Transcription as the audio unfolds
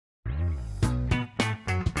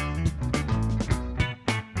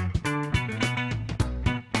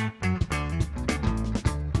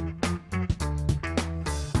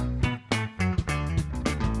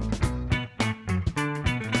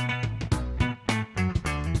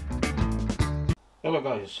Hello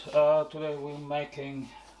guys, today we're making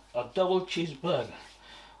a double cheeseburger,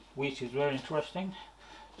 which is very interesting.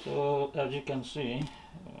 So as you can see,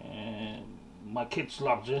 my kids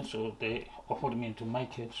loved it, so they offered me to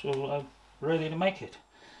make it, so I'm ready to make it.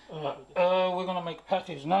 We're gonna make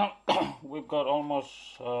patties now. We've got almost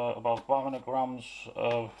about 500 grams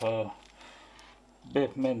of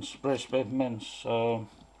beef mince, braised beef mince. So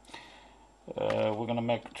we're gonna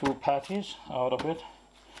make 2 patties out of it,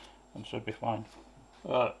 and should be fine.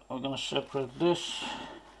 I'm gonna separate this.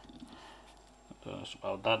 That's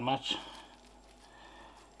about that much.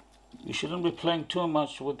 You shouldn't be playing too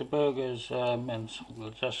much with the burgers mince. We'll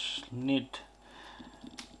just need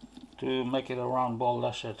to make it a round ball,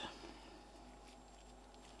 that's it.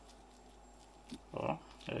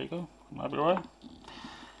 There you go, might be right.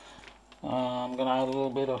 I'm gonna add a little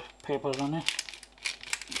bit of peppers on it.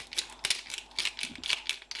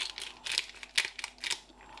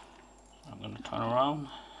 I'm going to turn around,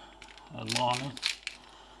 add more on it,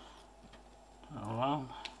 turn around.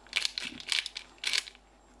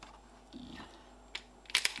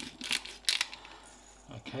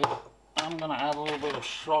 Okay, I'm going to add a little bit of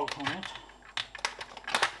salt on it.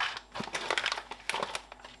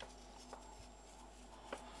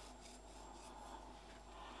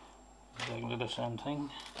 Exactly the same thing.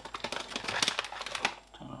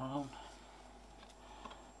 Turn around.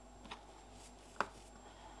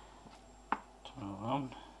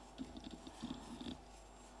 Around.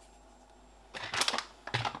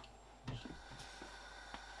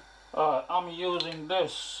 I'm using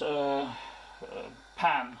this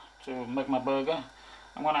pan to make my burger.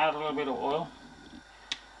 I'm going to add a little bit of oil,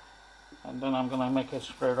 and then I'm going to make it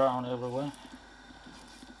spread around everywhere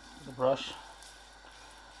with the brush,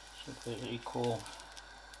 so there's equal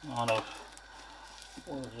amount of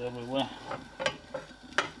oil everywhere.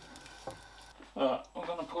 I'm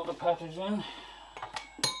going to pull the patties in.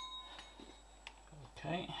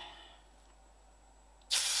 Okay.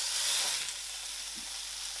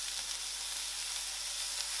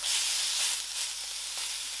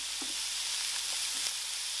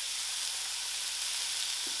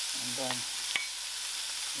 And then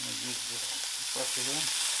I'm going to use this to brush it in.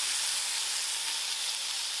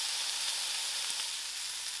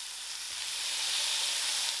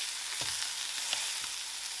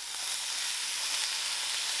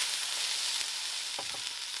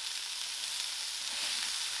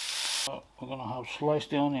 We're going to have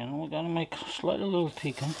sliced onion. We're going to make slightly a little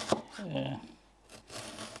thicker. As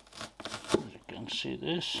you can see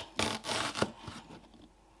this.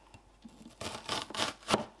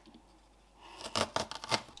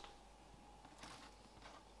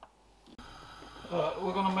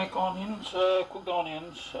 We're going to make onions, cooked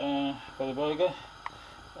onions for the burger.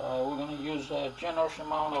 We're going to use a generous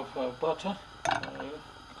amount of butter.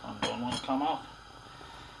 Don't want to come out.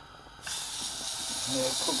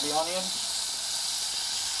 Cook the onions.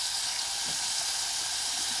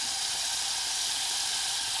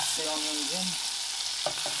 The onions in.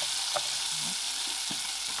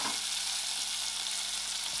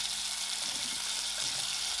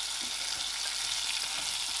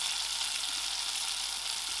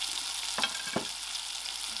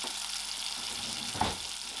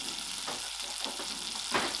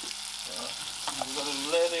 We're going to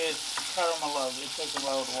let it caramelize. It takes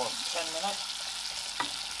about what, 10 minutes?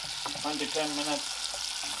 9 to 10 minutes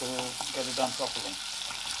to get it done properly.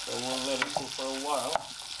 So we'll let it cook for a while,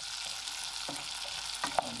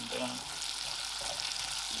 and then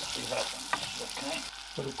we'll see what happens. Okay.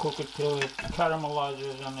 So we cook it till it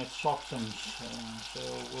caramelizes and it softens. So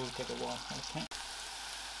we'll take a while. Okay.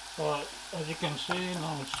 As you can see,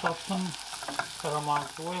 now it's softened,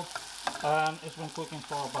 caramelized well, and it's been cooking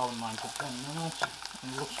for about 9 to 10 minutes.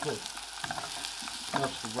 And it looks good.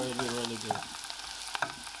 That's really good.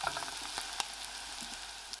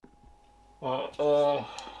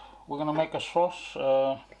 We're gonna make a sauce.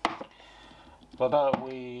 For that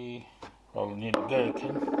we probably need a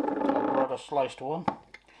gherkin. I brought a sliced one.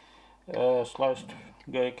 Sliced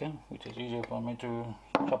gherkin, which is easier for me to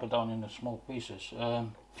chop it down into small pieces.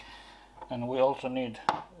 And we also need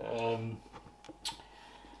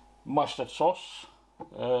mustard sauce,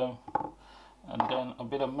 and then a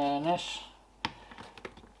bit of mayonnaise.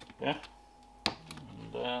 Yeah.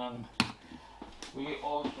 And then we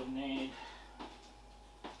also need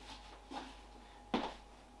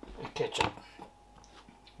a ketchup.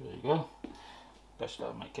 There you go. Let's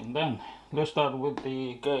start making then. Let's start with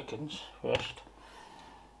the gherkins first.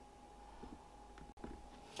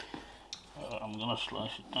 I'm gonna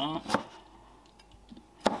slice it down.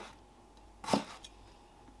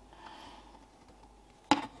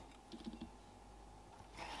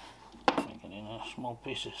 Make it in a small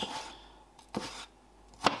pieces.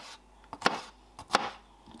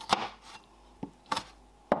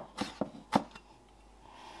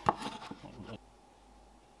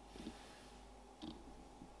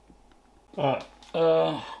 Alright,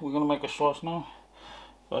 we're gonna make a sauce now.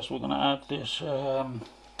 First we're gonna add this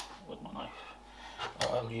with my knife.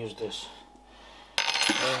 I'll use this.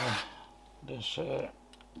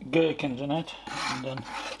 Gherkins in it,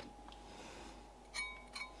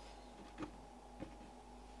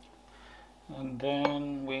 and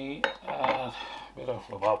then we add a bit of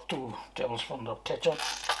about 2 tablespoons of ketchup.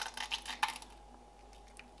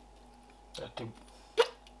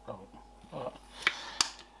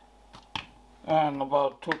 And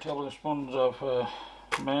about 2 tablespoons of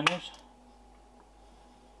mayonnaise.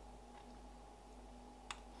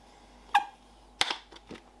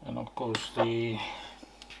 And of course the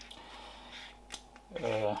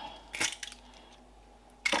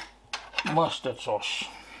mustard sauce.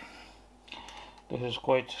 This is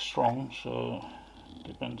quite strong, so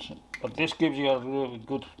depends, but this gives you a really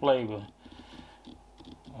good flavor.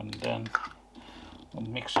 And then we'll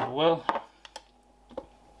mix it well.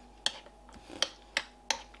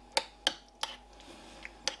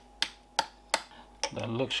 That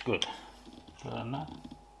looks good. Yeah.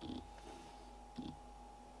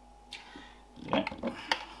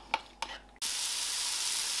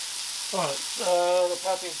 Alright, the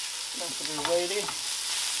patty seems to be ready.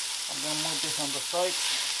 I'm going to move this on the side.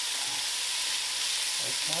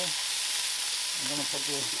 Okay. I'm going to put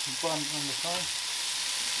the buns on the side.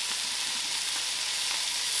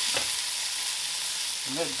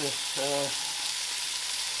 Make this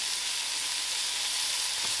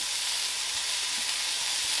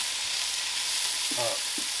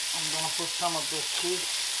I'm going to put some of this cheese.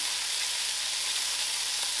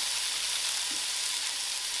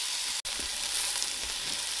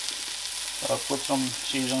 I'll put some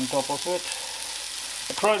cheese on top of it.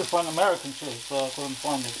 I tried to find American cheese, but I couldn't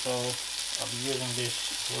find it, so I'll be using this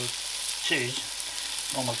with cheese.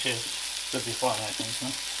 Normal cheese should be fine, I think.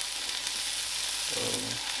 Huh? So,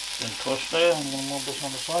 then toast there. I'm going to move this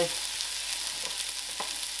on the side.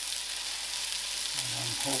 And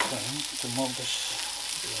I'm hoping to move this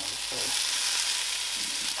on the side.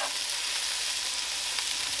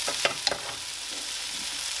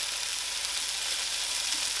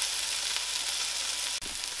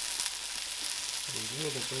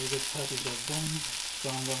 The very good patties are done, so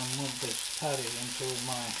I'm going to move this patty into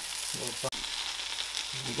my little pan.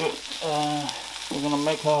 Good. We're going to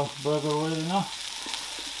make our burger ready now.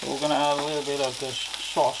 So we're going to add a little bit of this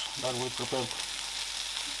sauce that we prepared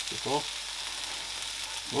before.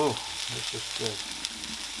 Whoa, this is good.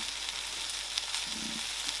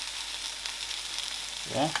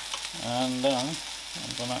 Yeah, and then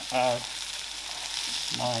I'm going to add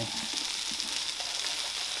my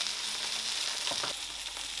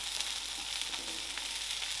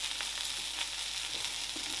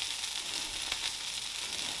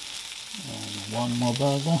one more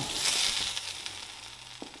burger.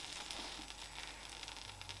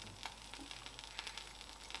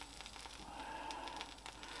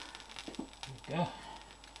 Okay.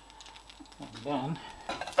 And then,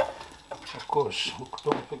 of course,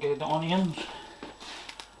 don't forget the onions.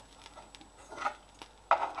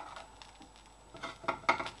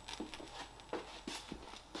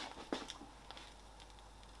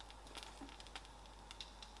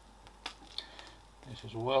 This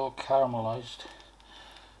is well caramelized.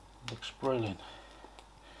 Looks brilliant.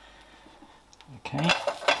 Okay,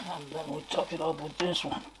 and then we top it up with this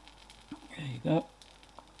one. There you go.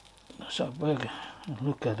 That's our burger. And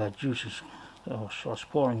look at that juices. Oh, starts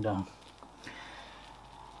pouring down.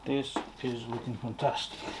 This is looking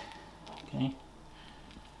fantastic. Okay,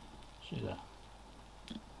 see that.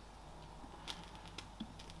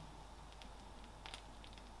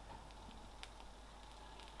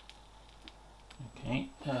 Okay,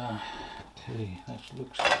 okay, that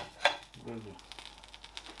looks really good.